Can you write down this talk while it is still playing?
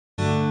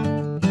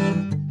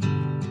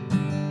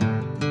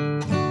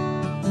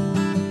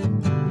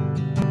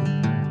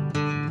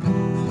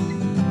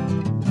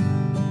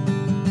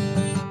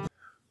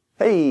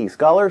Hey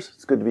scholars,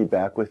 it's good to be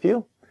back with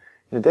you.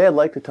 Today I'd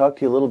like to talk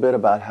to you a little bit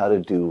about how to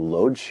do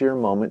load shear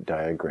moment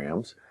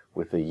diagrams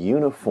with a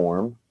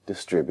uniform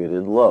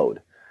distributed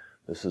load.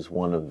 This is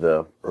one of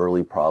the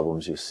early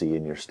problems you see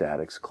in your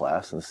statics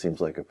class, and it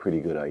seems like a pretty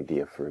good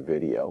idea for a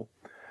video.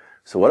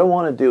 So what I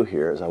want to do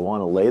here is I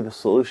want to lay the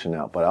solution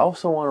out, but I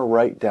also want to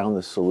write down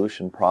the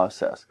solution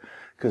process,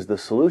 because the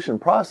solution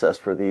process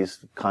for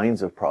these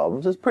kinds of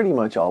problems is pretty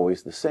much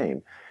always the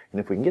same. And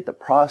if we can get the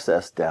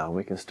process down,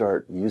 we can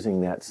start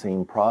using that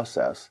same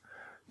process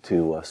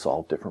to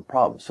solve different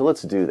problems. So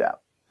let's do that.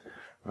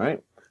 All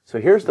right. So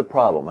here's the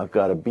problem. I've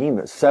got a beam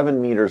that's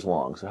 7 meters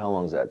long. So how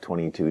long is that?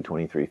 22,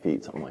 23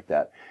 feet, something like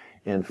that.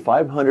 And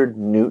 500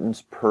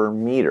 newtons per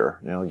meter.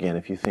 Now again,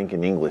 if you think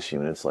in English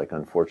units, like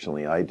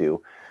unfortunately I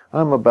do,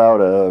 I'm about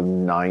a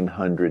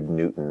 900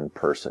 Newton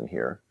person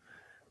here.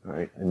 All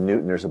right. A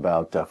Newton, there's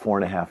about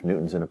 4.5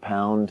 newtons in a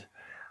pound.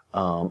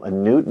 A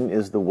Newton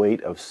is the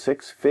weight of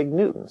 6 fig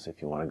Newtons,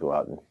 if you want to go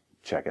out and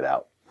check it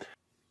out.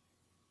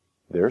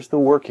 There's the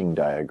working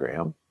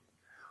diagram.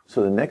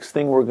 So the next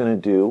thing we're going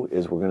to do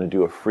is we're going to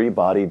do a free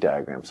body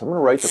diagram. So I'm going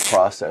to write the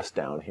process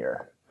down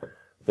here.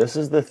 This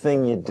is the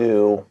thing you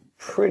do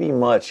pretty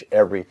much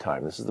every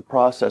time. This is the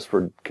process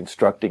for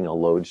constructing a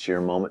load shear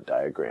moment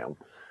diagram.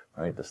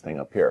 All right, this thing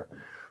up here.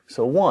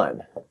 So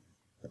 1,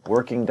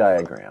 working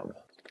diagram.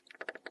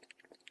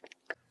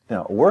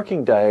 Now, a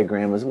working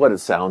diagram is what it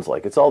sounds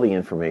like. It's all the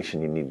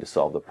information you need to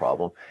solve the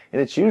problem, and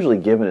it's usually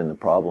given in the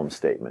problem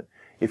statement.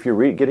 If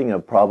you're getting a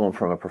problem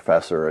from a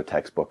professor or a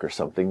textbook or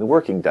something, the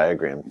working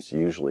diagram is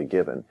usually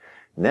given.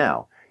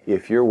 Now,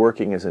 if you're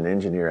working as an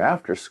engineer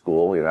after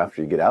school,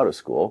 after you get out of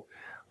school,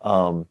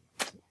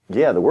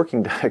 yeah, the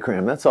working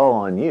diagram, that's all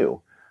on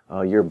you.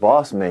 Your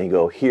boss may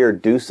go, here,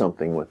 do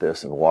something with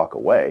this, and walk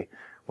away.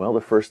 Well,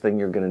 the first thing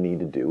you're going to need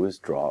to do is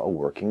draw a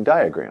working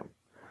diagram.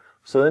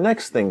 So the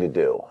next thing to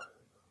do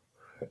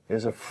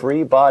is a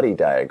free body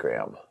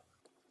diagram.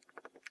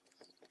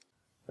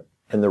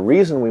 And the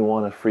reason we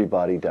want a free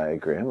body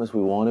diagram is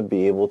we want to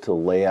be able to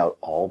lay out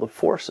all the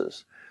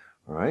forces.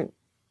 All right?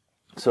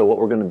 So what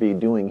we're going to be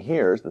doing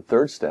here is the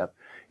third step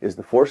is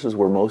the forces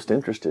we're most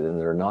interested in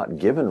that are not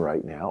given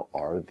right now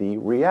are the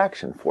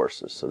reaction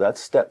forces. So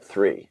that's step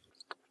 3.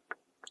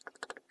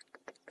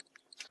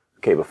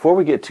 Okay, before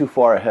we get too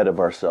far ahead of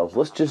ourselves,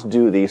 let's just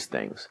do these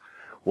things.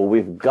 Well,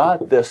 we've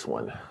got this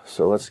one.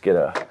 So let's get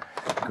a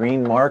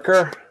green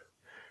marker.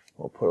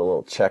 We'll put a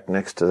little check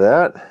next to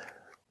that.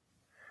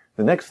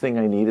 The next thing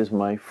I need is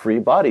my free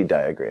body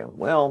diagram.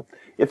 Well,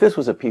 if this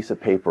was a piece of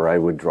paper, I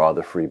would draw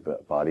the free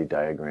body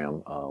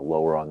diagram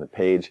lower on the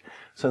page.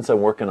 Since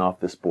I'm working off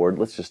this board,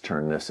 let's just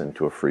turn this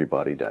into a free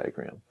body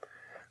diagram.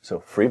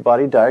 So free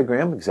body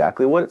diagram,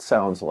 exactly what it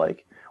sounds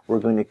like. We're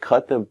going to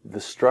cut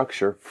the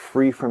structure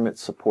free from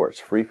its supports,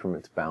 free from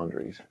its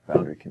boundary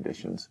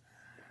conditions.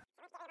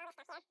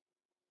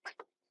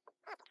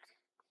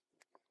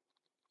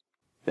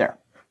 There.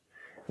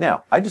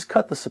 Now, I just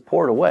cut the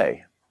support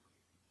away.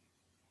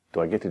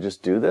 Do I get to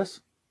just do this?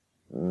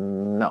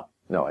 No,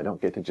 I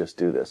don't get to just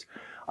do this.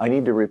 I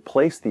need to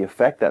replace the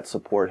effect that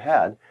support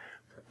had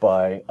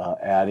by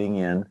adding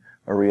in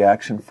a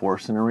reaction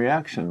force and a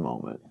reaction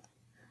moment.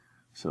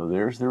 So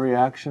there's the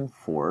reaction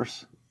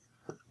force,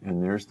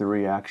 and there's the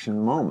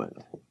reaction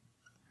moment.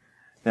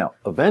 Now,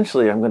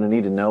 eventually I'm going to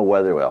need to know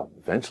whether,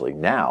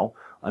 now,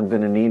 I'm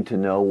going to need to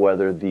know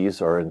whether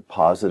these are in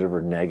positive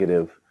or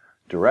negative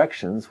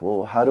directions.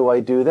 Well, how do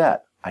I do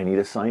that? I need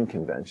a sign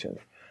convention.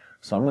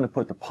 So I'm going to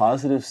put the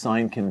positive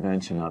sign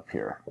convention up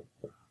here.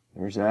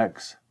 There's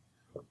X,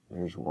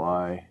 there's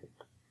Y,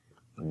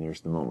 and there's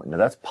the moment. Now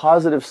that's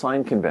positive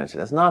sign convention.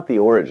 That's not the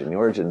origin. The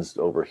origin's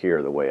over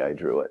here the way I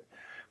drew it.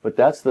 But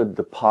that's the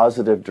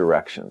positive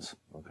directions.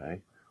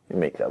 Okay? Let me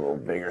make that a little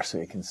bigger so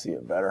you can see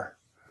it better.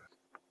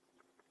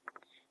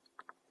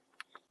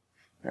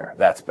 There,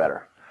 that's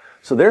better.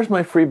 So there's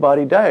my free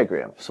body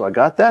diagram. So I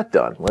got that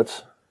done.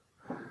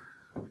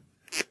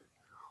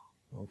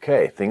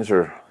 Okay, things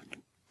are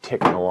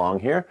ticking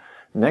along here.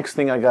 Next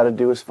thing I got to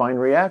do is find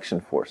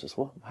reaction forces.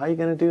 Well, how are you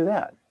going to do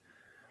that?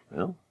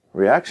 Well,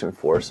 reaction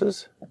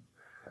forces,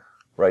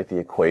 write the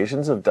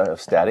equations of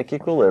static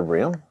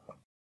equilibrium.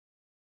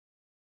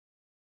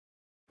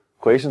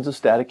 Equations of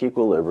static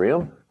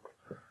equilibrium,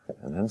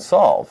 and then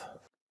solve.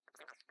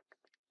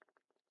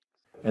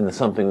 And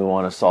something we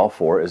want to solve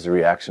for is the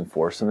reaction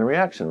force and the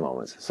reaction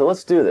moments. So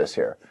let's do this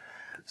here.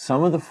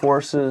 Sum of the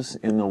forces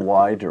in the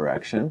y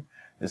direction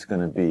is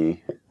going to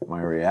be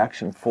my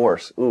reaction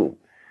force. Ooh,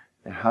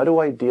 and how do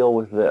I deal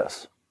with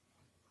this?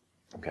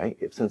 Okay,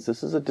 since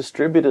this is a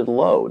distributed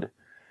load,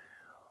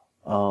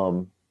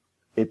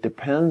 it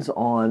depends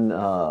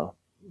on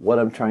what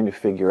I'm trying to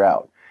figure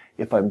out.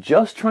 If I'm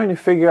just trying to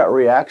figure out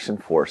reaction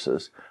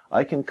forces,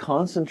 I can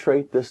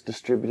concentrate this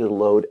distributed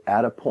load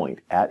at a point,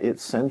 at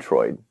its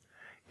centroid,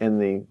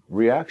 and the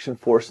reaction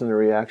force and the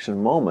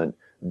reaction moment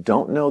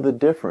don't know the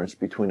difference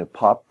between a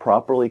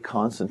properly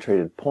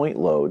concentrated point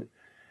load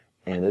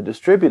and a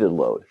distributed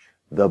load.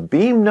 The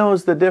beam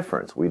knows the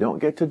difference. We don't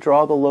get to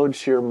draw the load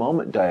shear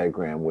moment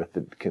diagram with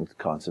the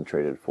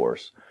concentrated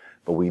force.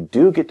 but we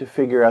do get to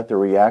figure out the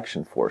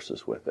reaction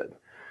forces with it.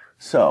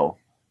 So,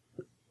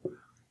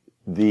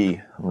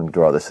 I'm going to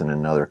draw this in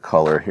another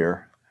color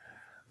here.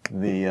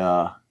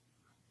 The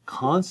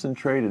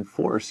concentrated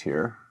force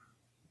here,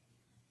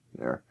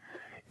 there,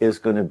 is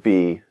going to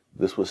be,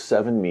 this was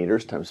 7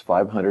 meters times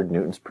 500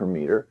 newtons per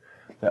meter.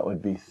 That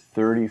would be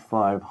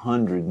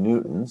 3,500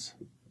 newtons.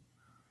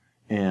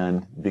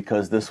 And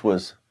because this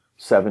was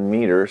 7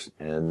 meters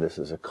and this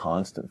is a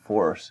constant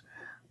force,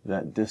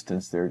 that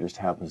distance there just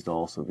happens to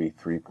also be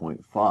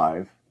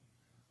 3.5.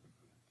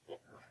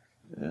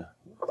 Yeah,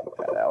 take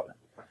that out.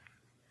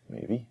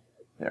 Maybe.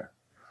 There.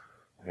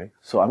 Okay.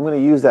 So I'm going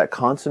to use that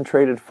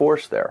concentrated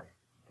force there.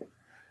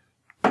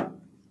 All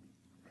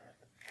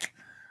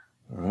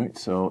right,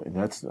 so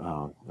that's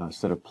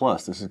instead of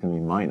plus, this is going to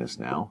be minus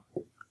now.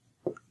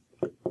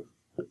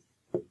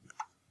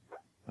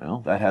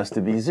 Well, that has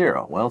to be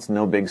 0. Well, it's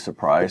no big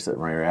surprise that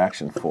my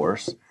reaction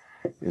force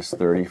is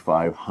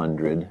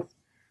 3,500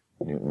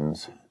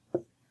 newtons.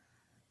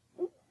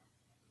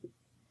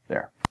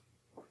 There.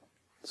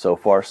 So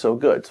far, so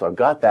good. So I've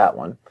got that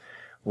one.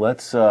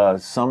 Let's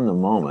sum the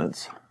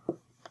moments.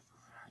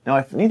 Now,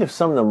 I need to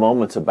sum the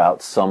moments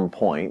about some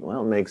point.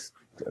 Well, it makes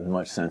as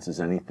much sense as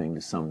anything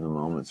to sum the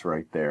moments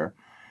right there.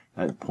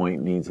 That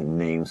point needs a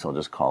name, so I'll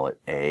just call it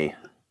A.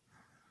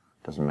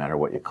 Doesn't matter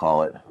what you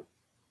call it.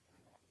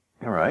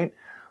 All right,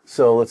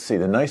 so let's see.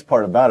 The nice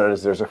part about it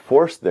is there's a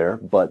force there,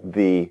 but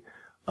the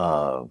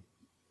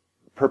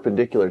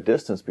perpendicular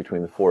distance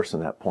between the force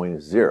and that point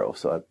is 0,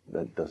 so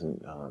that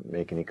doesn't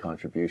make any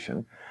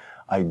contribution.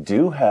 I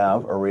do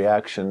have a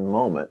reaction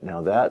moment.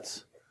 Now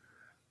that's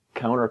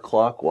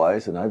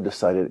counterclockwise, and I've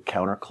decided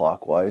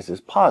counterclockwise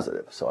is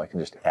positive, so I can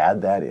just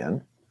add that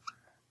in.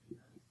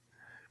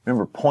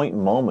 Remember, point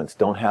moments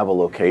don't have a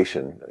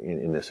location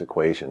in this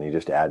equation. You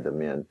just add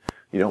them in.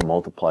 You don't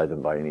multiply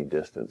them by any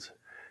distance.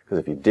 Because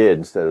if you did,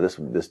 instead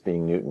of this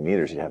being Newton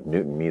meters, you'd have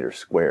Newton meters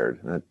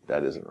squared.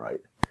 That isn't right.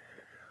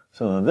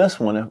 So this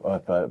one,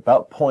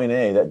 about point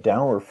A, that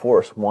downward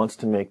force wants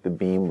to make the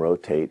beam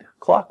rotate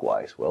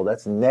clockwise. Well,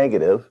 that's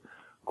negative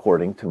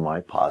according to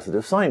my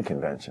positive sign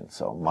convention.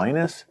 So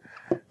minus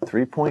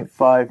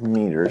 3.5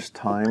 meters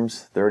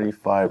times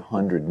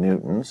 3,500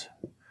 newtons.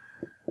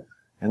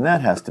 And that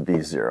has to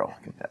be 0.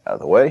 Get that out of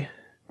the way.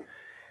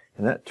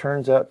 And that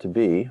turns out to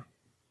be,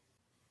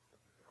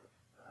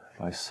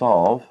 if I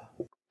solve,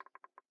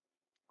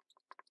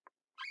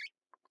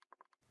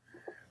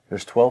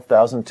 there's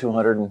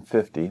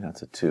 12,250,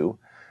 that's a 2,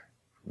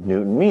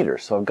 Newton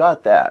meters. So I've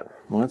got that.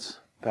 Let's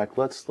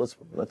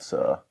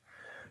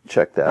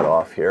check that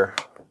off here.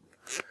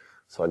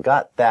 So I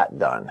got that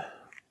done.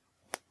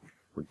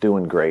 We're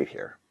doing great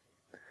here.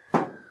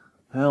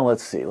 Well,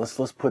 let's see. Let's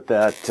put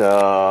that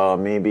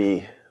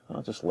maybe.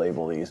 I'll just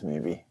label these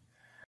maybe.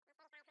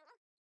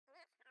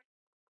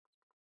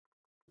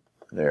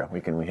 There.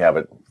 We have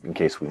it in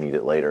case we need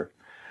it later.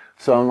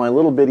 So on my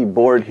little bitty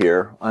board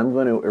here, I'm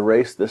going to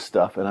erase this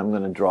stuff and I'm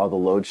going to draw the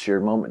load shear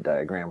moment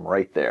diagram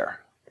right there.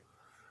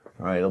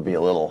 All right, it'll be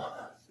a little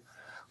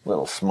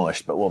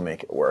smushed, but we'll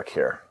make it work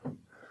here.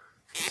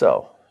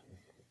 So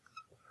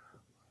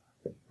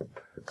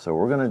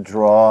we're going to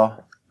draw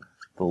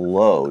the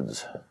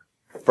loads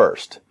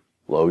first.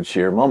 Load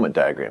shear moment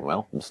diagram.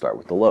 Well, we'll start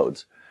with the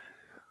loads.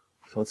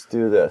 So let's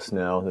do this.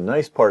 Now, the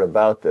nice part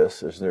about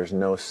this is there's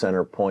no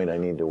center point I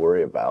need to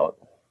worry about.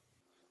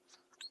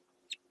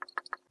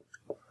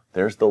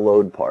 There's the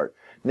load part.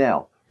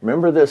 Now,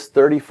 remember this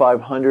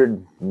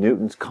 3,500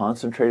 newtons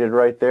concentrated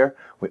right there?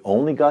 We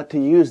only got to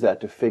use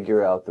that to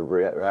figure out the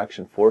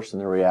reaction force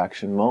and the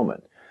reaction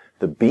moment.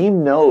 The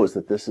beam knows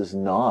that this is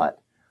not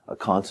a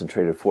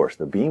concentrated force.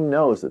 The beam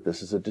knows that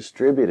this is a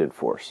distributed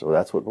force. So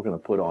that's what we're going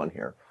to put on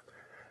here.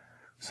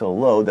 So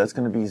load, that's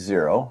going to be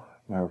 0.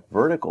 My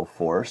vertical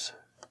force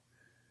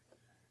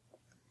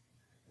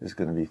is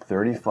going to be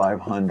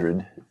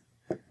 3,500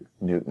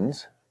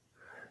 newtons.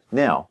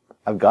 Now,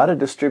 I've got a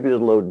distributed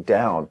load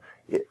down.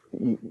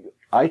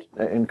 I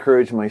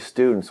encourage my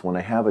students, when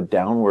I have a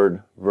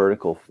downward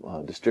vertical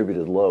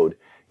distributed load,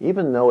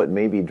 even though it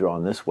may be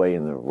drawn this way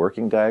in the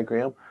working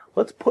diagram,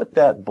 let's put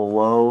that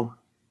below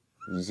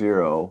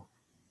 0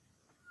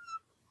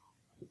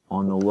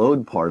 on the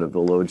load part of the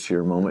load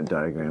shear moment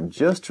diagram,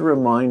 just to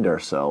remind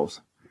ourselves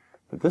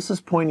that this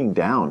is pointing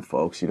down,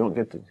 folks. You don't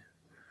get to...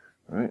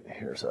 All right,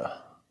 here's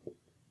a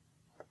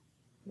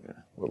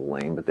little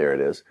lame, but there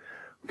it is.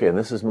 Okay, and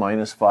this is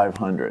minus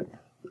 500.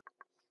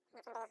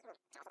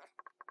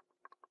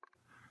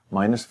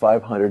 Minus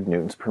 500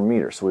 newtons per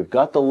meter. So we've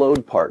got the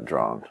load part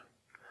drawn.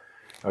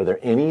 Are there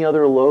any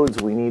other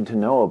loads we need to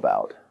know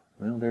about?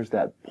 Well, there's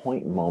that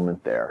point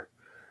moment there.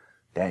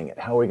 Dang it,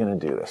 how are we going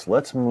to do this?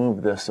 Let's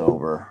move this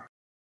over.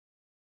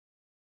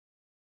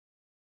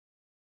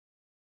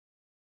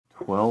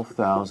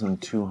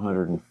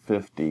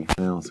 12,250.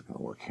 Now it's going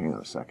to work. Hang on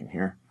a second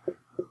here.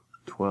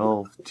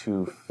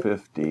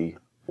 12,250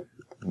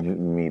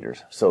 Newton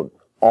meters. So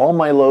all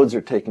my loads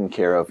are taken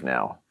care of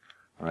now.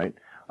 All right.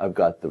 I've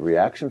got the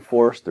reaction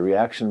force, the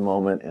reaction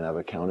moment, and I've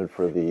accounted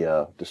for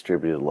the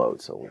distributed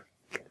load. So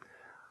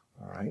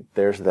All right,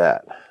 there's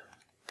that.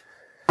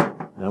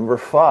 Number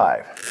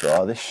 5,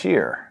 draw the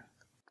shear.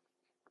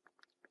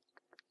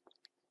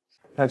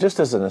 Now, just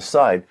as an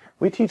aside,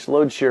 we teach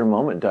load-shear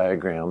moment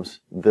diagrams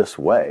this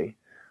way,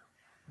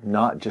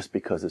 not just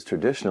because it's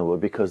traditional, but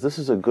because this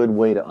is a good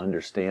way to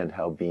understand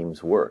how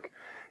beams work.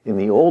 In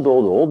the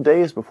old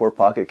days, before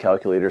pocket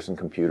calculators and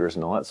computers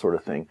and all that sort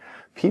of thing,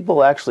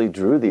 people actually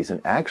drew these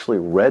and actually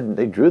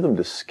they drew them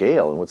to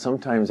scale and would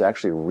sometimes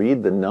actually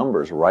read the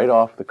numbers right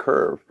off the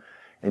curve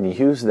and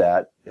use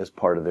that as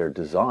part of their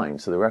design.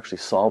 So they were actually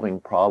solving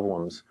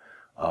problems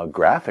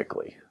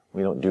graphically.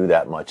 We don't do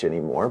that much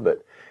anymore,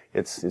 but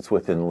it's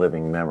within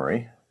living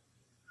memory.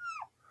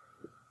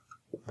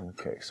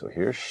 Okay, so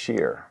here's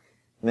shear.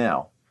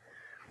 Now,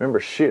 remember,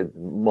 shear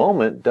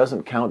moment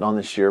doesn't count on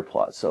the shear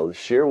plot. So the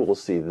shear, we'll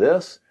see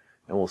this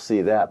and we'll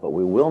see that, but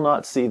we will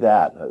not see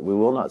that. We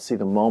will not see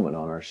the moment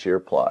on our shear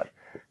plot.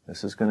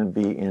 This is going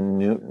to be in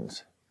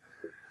newtons.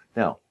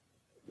 Now,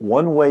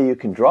 one way you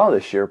can draw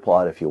the shear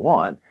plot if you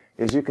want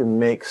is you can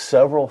make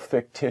several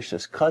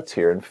fictitious cuts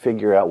here and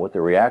figure out what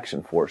the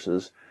reaction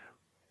forces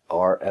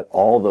are at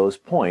all those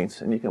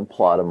points, and you can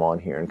plot them on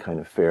here and kind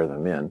of fare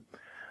them in.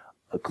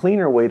 A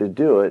cleaner way to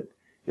do it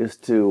is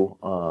to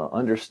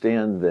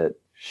understand that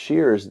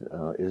shear is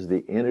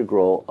the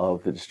integral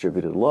of the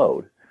distributed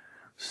load.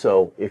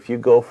 So if you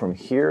go from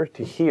here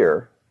to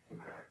here,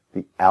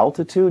 the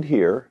altitude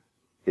here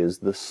is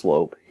the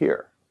slope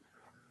here.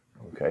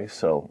 Okay,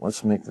 so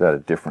let's make that a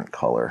different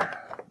color.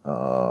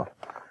 How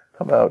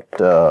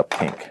about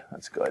pink?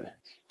 That's good.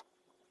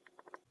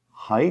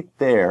 Height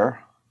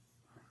there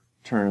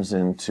turns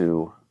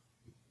into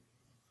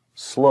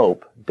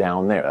slope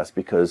down there. That's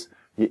because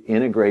you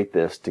integrate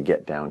this to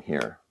get down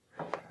here.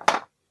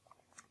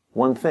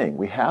 One thing,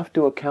 we have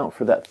to account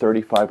for that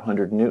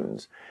 3,500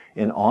 newtons.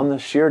 And on the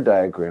shear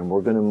diagram,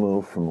 we're going to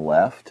move from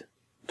left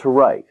to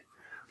right.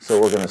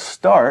 So we're going to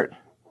start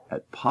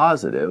at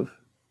positive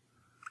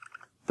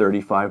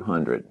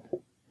 3,500.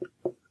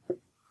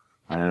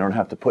 And I don't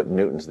have to put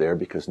newtons there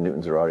because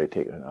newtons are already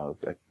taken,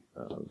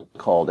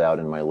 called out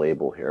in my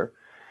label here.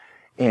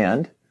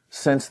 And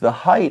since the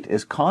height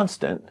is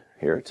constant,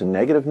 here it's a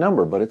negative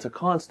number, but it's a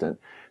constant,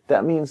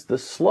 that means the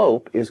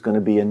slope is going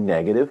to be a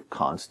negative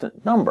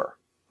constant number.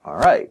 All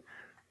right,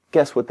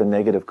 guess what the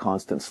negative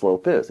constant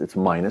slope is? It's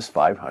minus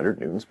 500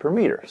 newtons per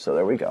meter. So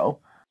there we go.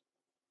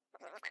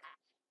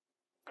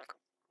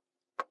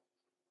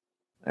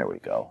 There we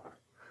go.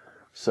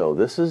 So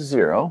this is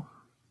 0.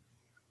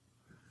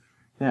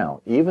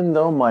 Now, even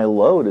though my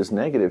load is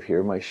negative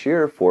here, my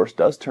shear force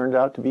does turn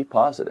out to be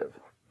positive.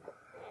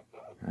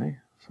 Okay,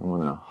 so I'm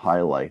going to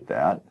highlight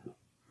that.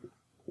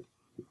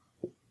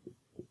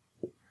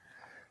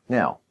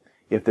 Now,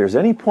 if there's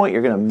any point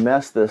you're going to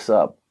mess this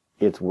up,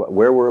 it's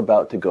where we're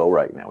about to go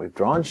right now. We've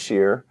drawn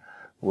shear.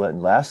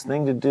 Last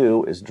thing to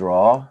do is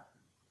draw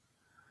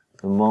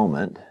the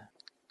moment.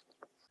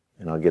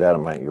 And I'll get out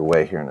of your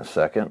way here in a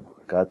second.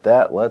 Got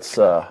that? Let's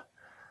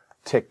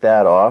tick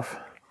that off.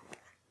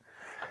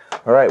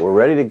 All right, we're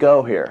ready to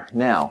go here.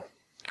 Now,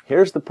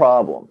 here's the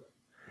problem.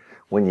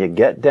 When you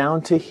get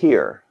down to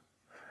here,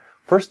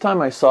 first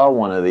time I saw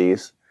one of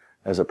these,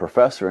 as a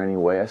professor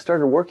anyway, I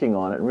started working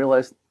on it and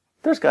realized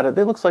it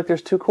looks like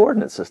there's 2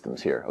 coordinate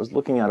systems here. I was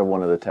looking out of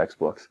one of the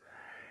textbooks.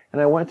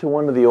 And I went to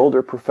one of the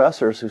older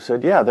professors who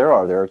said, yeah, there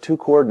are 2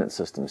 coordinate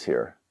systems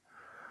here.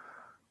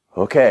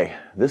 Okay,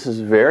 this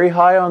is very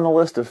high on the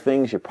list of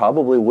things you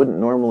probably wouldn't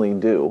normally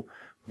do,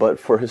 but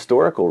for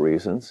historical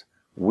reasons,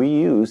 we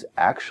use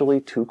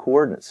actually 2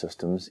 coordinate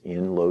systems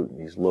in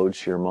these load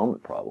shear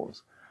moment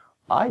problems.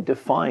 I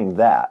define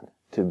that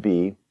to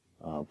be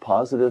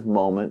positive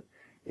moment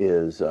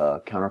is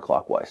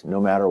counterclockwise,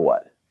 no matter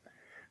what.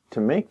 To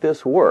make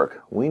this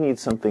work, we need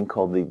something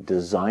called the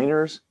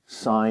designer's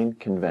sign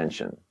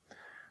convention.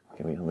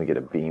 Okay, let me get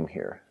a beam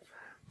here.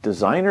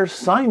 Designer's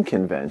sign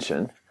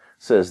convention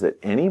says that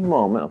any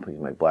moment, I'll put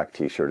my black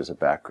t-shirt as a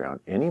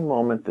background, any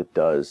moment that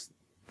does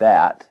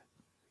that,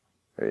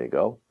 there you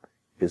go,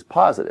 is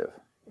positive.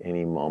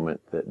 Any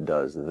moment that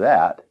does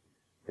that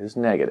is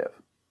negative.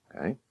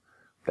 Okay?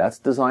 That's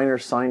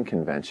designer's sign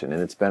convention,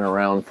 and it's been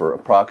around for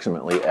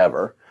approximately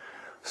ever.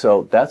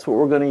 So that's what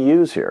we're going to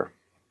use here.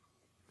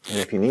 And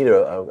if you need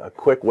a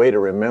quick way to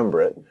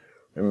remember it,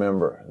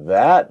 remember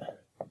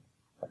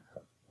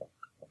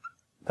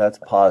that's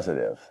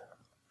positive.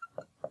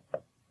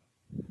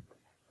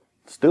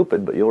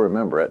 Stupid, but you'll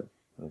remember it.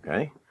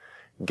 Okay?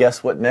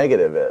 Guess what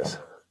negative is?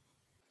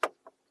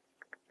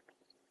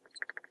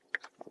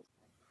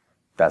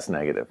 That's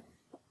negative.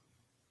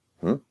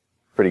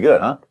 Pretty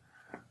good, huh?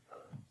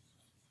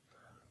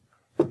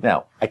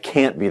 Now, I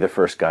can't be the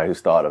first guy who's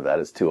thought of that.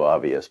 It's too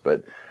obvious,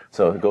 but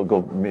so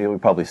we'll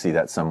probably see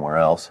that somewhere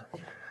else.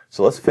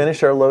 So let's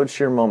finish our load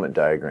shear moment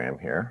diagram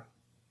here.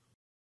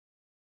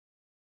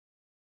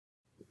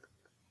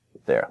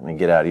 There, let me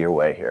get out of your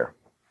way here.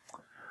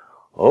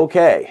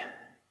 Okay.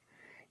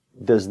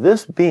 Does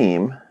this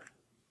beam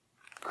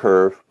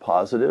curve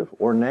positive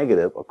or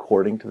negative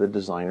according to the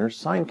designer's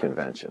sign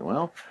convention?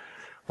 Well,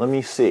 let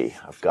me see.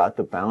 I've got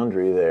the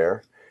boundary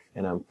there.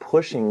 and I'm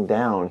pushing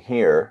down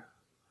here,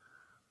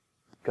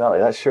 golly,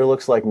 that sure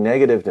looks like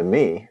negative to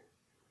me.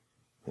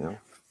 You know,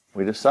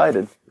 we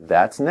decided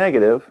that's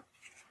negative.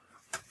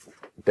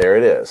 There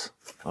it is.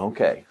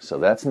 Okay, so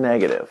that's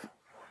negative.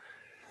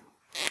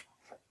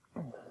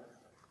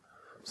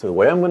 So the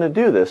way I'm going to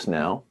do this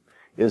now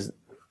is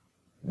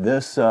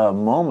this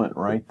moment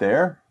right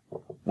there,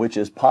 which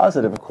is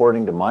positive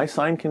according to my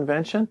sign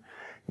convention,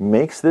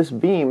 makes this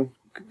beam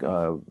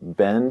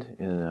bend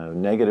in a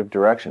negative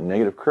direction,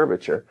 negative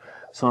curvature.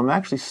 So I'm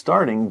actually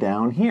starting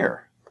down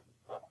here.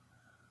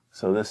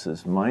 So this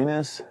is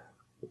minus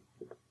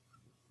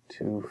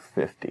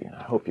 250.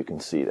 I hope you can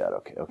see that.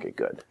 Okay,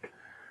 good.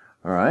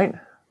 All right.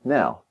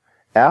 Now,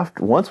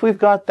 once we've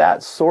got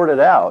that sorted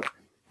out,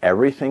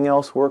 everything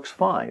else works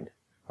fine.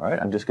 All right.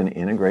 I'm just going to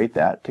integrate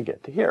that to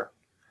get to here.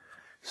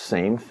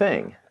 Same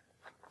thing.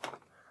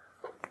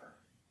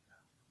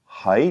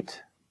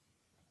 Height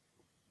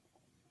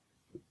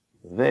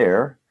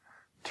there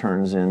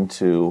turns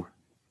into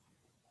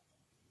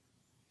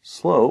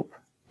slope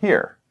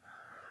here.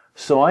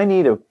 So I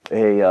need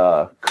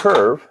a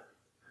curve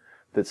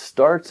that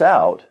starts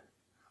out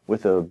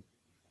with a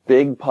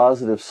big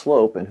positive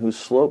slope and whose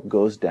slope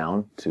goes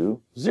down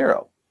to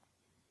 0.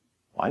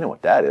 Well, I know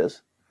what that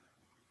is.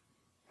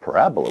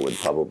 Parabola would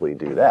probably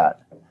do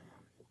that.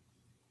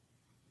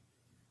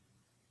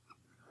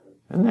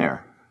 And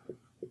there.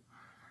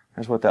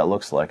 Here's what that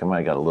looks like. I might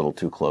have got a little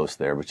too close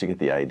there, but you get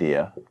the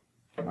idea.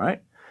 All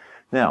right.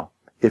 Now,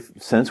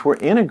 since we're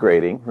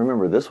integrating,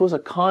 remember this was a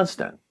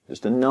constant,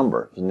 just a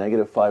number, it was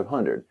negative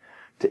 500.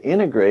 To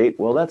integrate,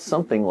 well, that's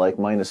something like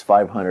minus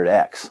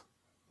 500x.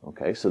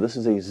 Okay, so this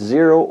is a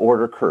zero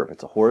order curve.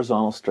 It's a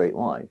horizontal straight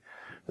line.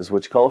 This is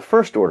what you call a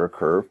first order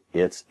curve.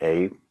 It's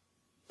a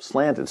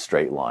slanted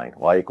straight line.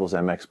 Y equals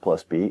mx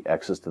plus b,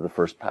 x is to the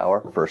first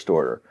power, first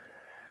order.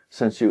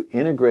 Since you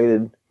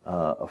integrated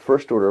a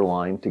first order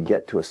line to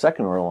get to a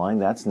second order line,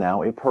 that's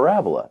now a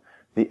parabola.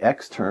 The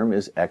x term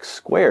is x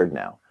squared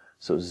now.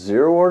 So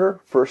zero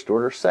order, first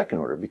order, second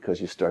order,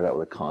 because you start out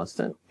with a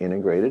constant,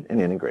 integrated,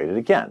 and integrated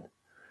again.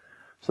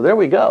 So there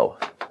we go.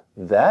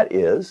 That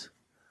is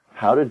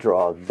how to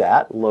draw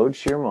that load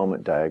shear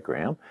moment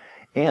diagram.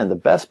 And the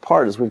best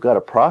part is we've got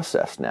a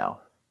process now.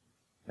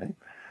 Okay?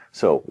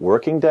 So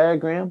working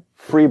diagram,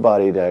 free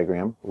body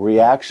diagram,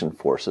 reaction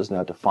forces.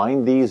 Now to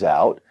find these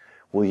out,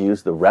 we'll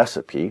use the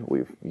recipe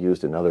we've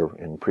used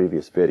in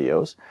previous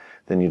videos.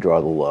 Then you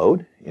draw the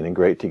load,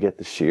 integrate to get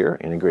the shear,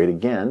 integrate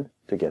again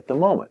to get the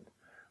moment.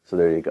 So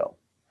there you go.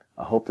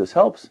 I hope this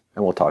helps,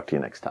 and we'll talk to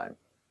you next time.